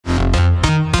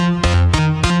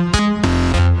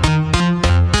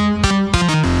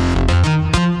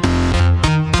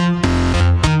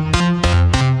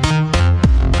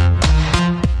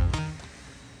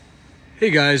Hey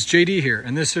guys, JD here,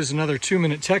 and this is another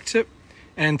 2-minute tech tip.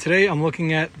 And today I'm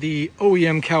looking at the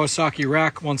OEM Kawasaki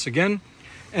rack once again,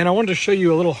 and I wanted to show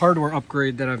you a little hardware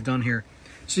upgrade that I've done here.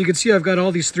 So you can see I've got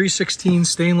all these 316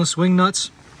 stainless wing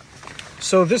nuts.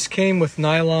 So this came with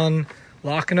nylon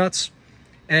lock nuts,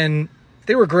 and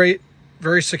they were great,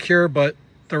 very secure, but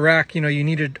the rack, you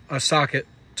needed a socket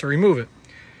to remove it.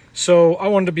 So I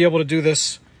wanted to be able to do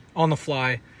this on the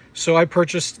fly. So I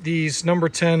purchased these number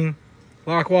 10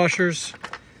 lock washers,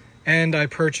 and I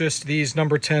purchased these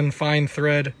number 10 fine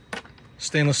thread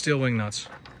stainless steel wing nuts.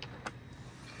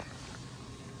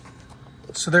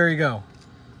 So there you go.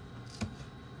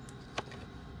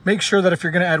 Make sure that if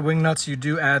you're going to add wing nuts, you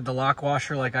do add the lock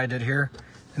washer like I did here,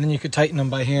 and then you could tighten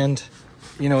them by hand.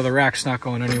 The rack's not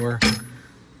going anywhere.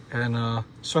 And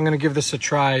so I'm going to give this a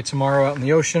try tomorrow out in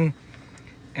the ocean,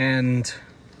 and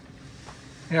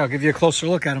yeah, I'll give you a closer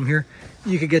look at them here.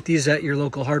 You could get these at your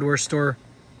local hardware store.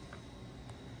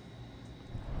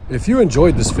 If you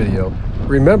enjoyed this video,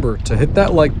 remember to hit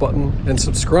that like button and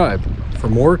subscribe for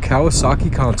more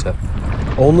Kawasaki content,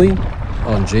 only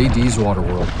on JD's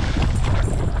Waterworld.